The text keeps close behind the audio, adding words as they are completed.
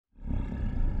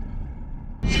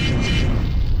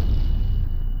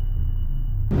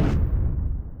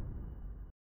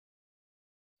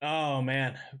Oh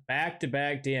man,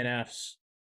 back-to-back DNFs.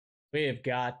 We have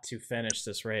got to finish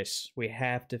this race. We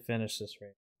have to finish this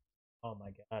race. Oh my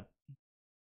god.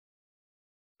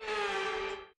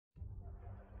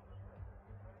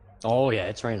 Oh yeah,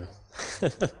 it's raining.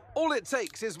 All it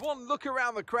takes is one look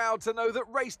around the crowd to know that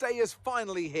race day is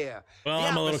finally here. Well, the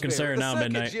I'm a little atmosphere at concerned the now,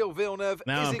 Circuit Midnight. Gilles Villeneuve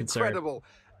Now is I'm concerned. incredible.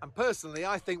 And personally,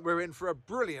 I think we're in for a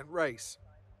brilliant race.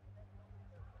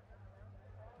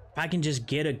 If I can just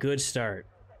get a good start.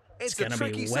 It's a gonna be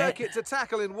tricky wet. circuit to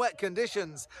tackle in wet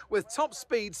conditions, with top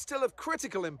speed still of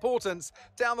critical importance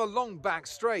down the long back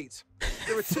straight.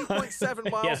 There are 2.7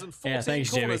 miles and 14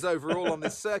 thanks, corners Jimmy. overall on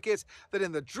this circuit that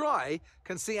in the dry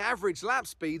can see average lap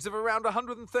speeds of around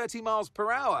 130 miles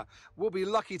per hour. We'll be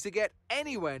lucky to get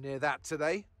anywhere near that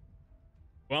today.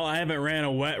 Well, I haven't ran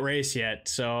a wet race yet,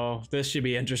 so this should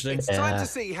be interesting. It's time to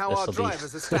see how our this'll be-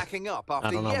 drivers are stacking up after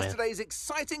don't know, man. yesterday's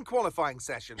exciting qualifying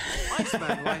session.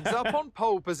 Iceman lines up on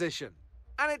pole position.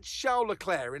 And it's Charles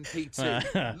Leclerc in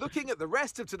P2. Looking at the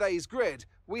rest of today's grid,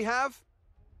 we have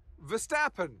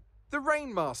Verstappen, the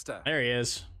Rainmaster, There he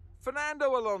is.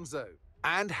 Fernando Alonso,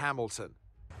 and Hamilton.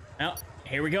 Well,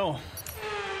 here we go.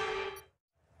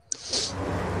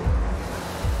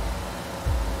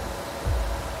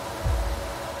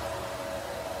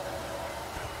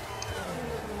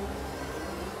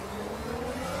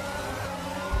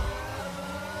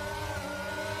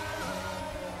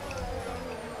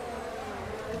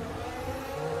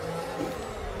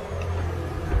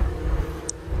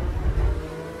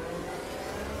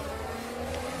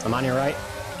 I'm on your right.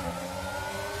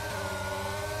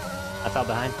 I fell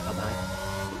behind.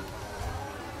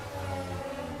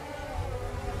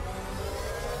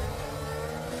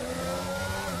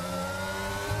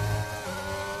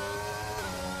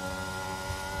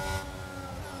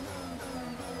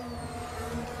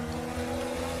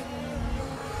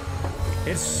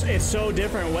 It's so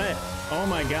different wet. Oh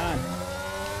my god.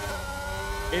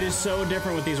 It is so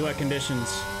different with these wet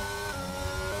conditions.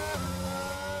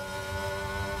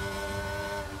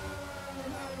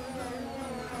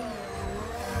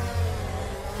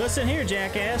 Listen here,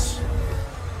 jackass.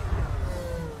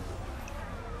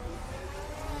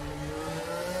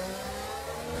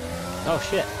 Oh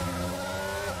shit.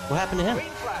 What happened to him? Green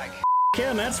flag.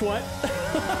 Him, that's what.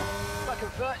 Like a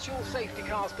virtual safety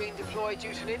car's being deployed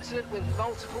due to an incident with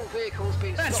multiple vehicles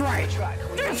being That's stopped right. on the track.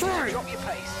 We That's need you to right. drop your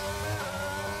pace.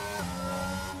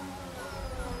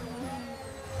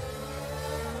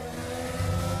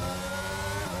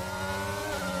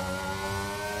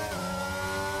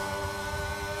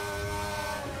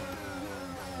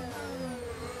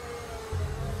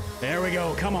 There we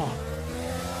go, come on.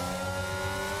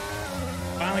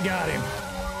 Finally got him.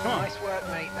 Come on. Nice work,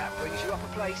 mate. That brings you up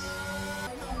a place.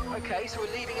 Okay, so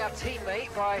we're leading our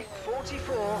teammate by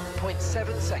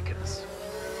 44.7 seconds.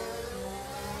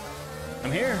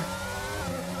 I'm here.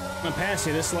 I'm gonna pass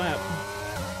you this lap.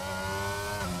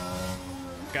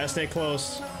 Gotta stay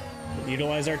close.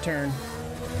 Utilize our turn.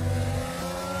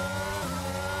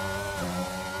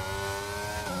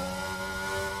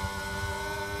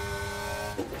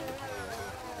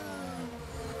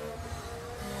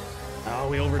 Oh,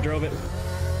 we overdrove it.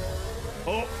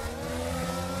 Oh!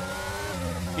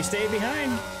 He stayed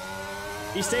behind.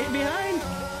 He stayed behind.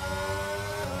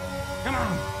 Come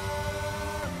on.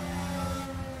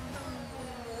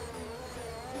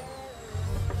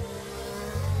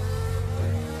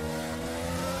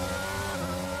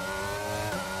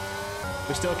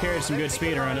 We still carried some good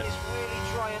speed around it. It's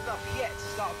really dry enough yet to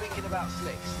start thinking about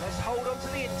slicks. Let's hold on to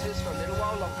the inters for a little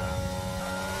while longer.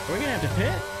 Are we gonna have to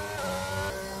pit?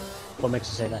 What makes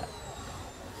you say that?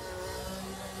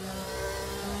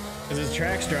 Because the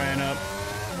track's drying up.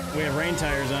 We have rain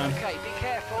tires on. Okay, be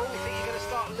careful. We think you're going to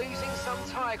start losing some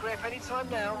tyre grip anytime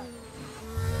now.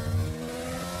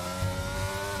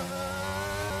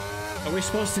 Are we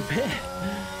supposed to pit?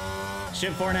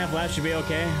 Ship 4.5 laps should be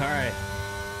okay. Alright.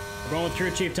 We're going with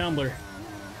Crew Chief Tumbler.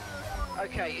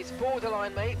 Okay, it's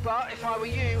borderline, mate, but if I were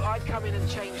you, I'd come in and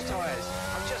change tyres.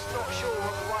 I'm just not sure we're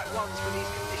on the right ones for these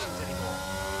conditions anymore.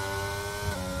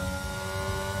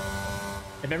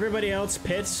 If everybody else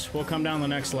pits, we'll come down the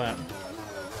next lap.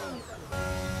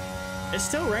 It's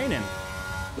still raining.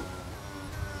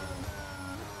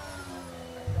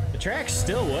 The track's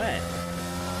still wet.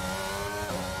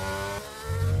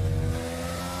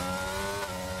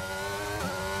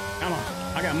 Come on.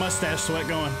 I got mustache sweat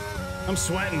going. I'm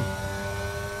sweating.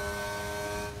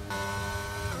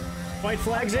 White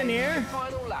flags in the air.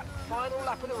 Final lap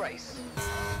of the race.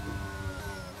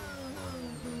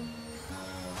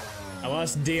 I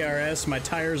lost DRS. My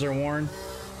tires are worn.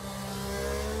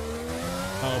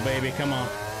 Oh, baby, come on.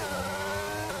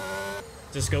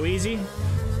 Just go easy.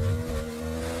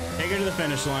 Take her to the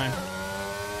finish line.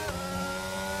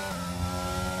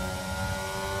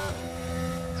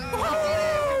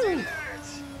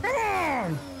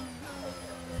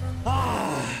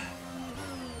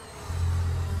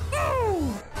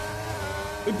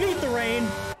 We beat the rain.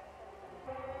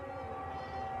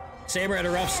 Saber had a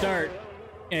rough start,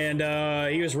 and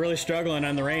he was really struggling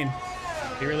on the rain.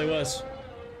 He really was.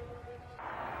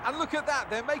 And look at that,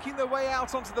 they're making their way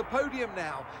out onto the podium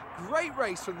now. Great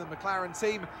race from the McLaren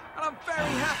team, and I'm very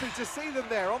happy to see them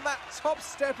there on that top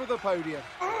step of the podium.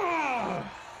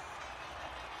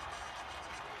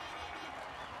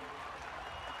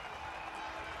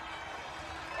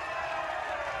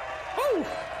 Woo!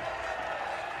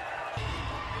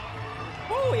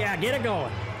 Oh yeah, get it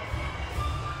going.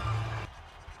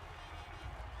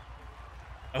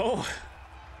 Oh,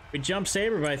 we jumped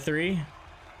Saber by 3.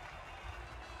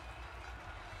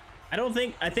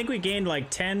 I think we gained like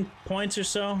 10 points or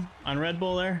so on Red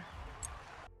Bull there.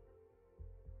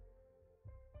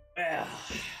 Well.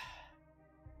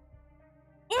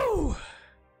 Ooh.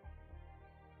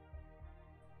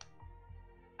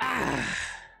 Ah.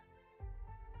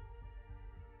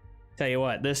 Tell you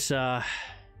what, this let's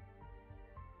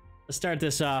start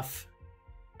this off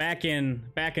back in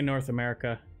North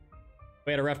America.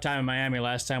 We had a rough time in Miami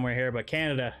last time we were here, but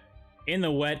Canada in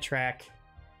the wet track.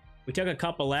 We took a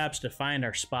couple laps to find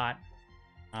our spot.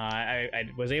 I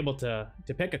was able to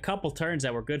pick a couple turns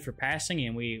that were good for passing,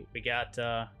 and we got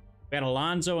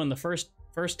Alonso in the first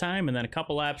time, and then a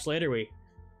couple laps later we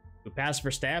passed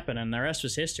Verstappen, and the rest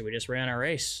was history. We just ran our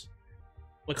race.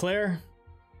 Leclerc,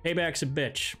 payback's a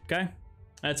bitch. Okay,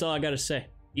 that's all I gotta say.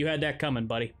 You had that coming,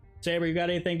 buddy. Saber, you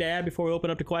got anything to add before we open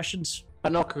up to questions?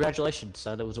 No, congratulations.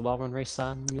 That was a well-run race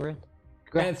you were in.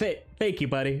 Man, thank you,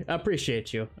 buddy. I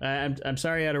appreciate you. I'm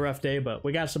sorry you had a rough day, but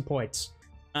we got some points.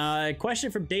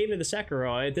 Question from David the second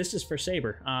row. This is for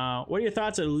Saber. What are your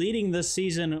thoughts on leading this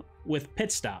season with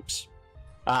pit stops?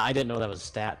 I didn't know that was a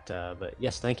stat, but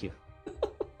yes, thank you.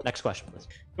 Next question, please.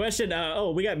 Question.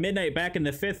 Oh, we got Midnight back in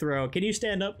the 5th row. Can you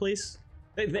stand up, please?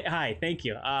 Hi, thank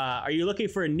you. Are you looking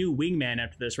for a new wingman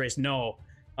after this race? No.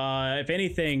 If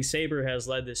anything, Saber has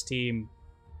led this team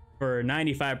for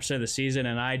 95% of the season,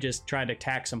 and I just tried to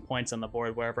tack some points on the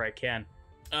board wherever I can.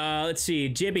 Let's see.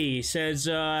 Jibby says,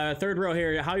 3rd row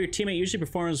here, how your teammate usually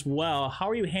performs well. How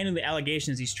are you handling the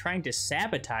allegations he's trying to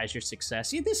sabotage your success?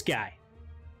 See, this guy.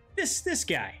 This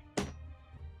guy.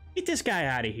 Get this guy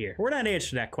out of here. We're not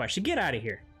answering that question. Get out of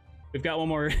here. We've got one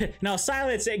more. Now,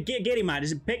 Silence, get him out.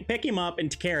 Just pick him up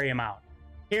and carry him out.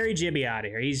 Carry Jibby out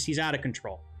of here. He's out of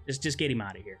control. Just get him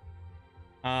out of here.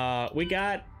 We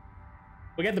got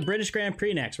the British Grand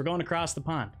Prix next. We're going across the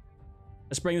pond.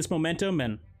 Let's bring this momentum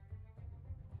and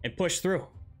push through.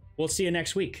 We'll see you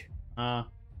next week.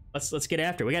 Let's get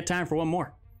after it. We got time for one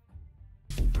more.